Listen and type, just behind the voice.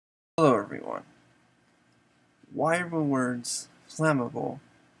everyone. Why are the words flammable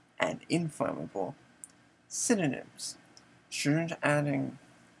and inflammable synonyms? Shouldn't adding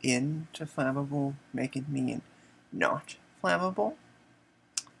in to flammable make it mean not flammable?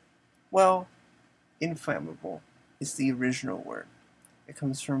 Well, inflammable is the original word. It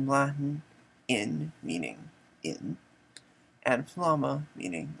comes from Latin in, meaning in, and flamma,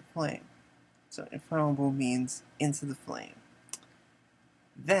 meaning the flame. So inflammable means into the flame.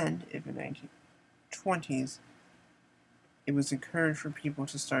 Then, in the 1920s, it was encouraged for people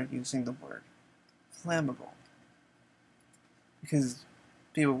to start using the word flammable because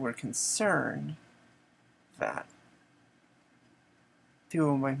people were concerned that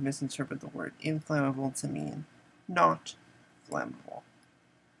people might misinterpret the word inflammable to mean not flammable.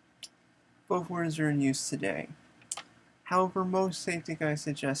 Both words are in use today. However, most safety guides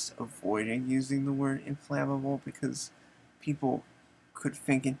suggest avoiding using the word inflammable because people could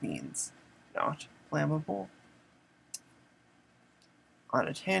think it means not flammable. On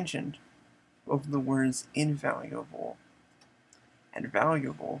a tangent, both the words invaluable and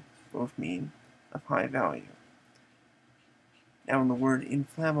valuable both mean of high value. Now in the word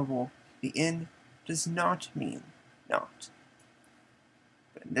inflammable, the in does not mean not.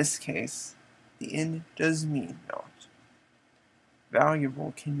 But in this case, the in does mean not.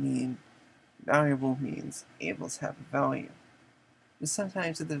 Valuable means able to have a value. But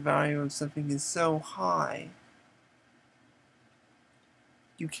sometimes if the value of something is so high,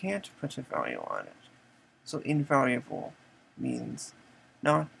 you can't put a value on it. So invaluable means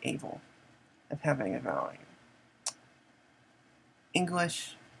not able of having a value.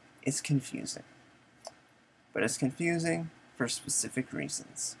 English is confusing, but it's confusing for specific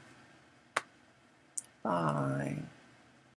reasons. Bye.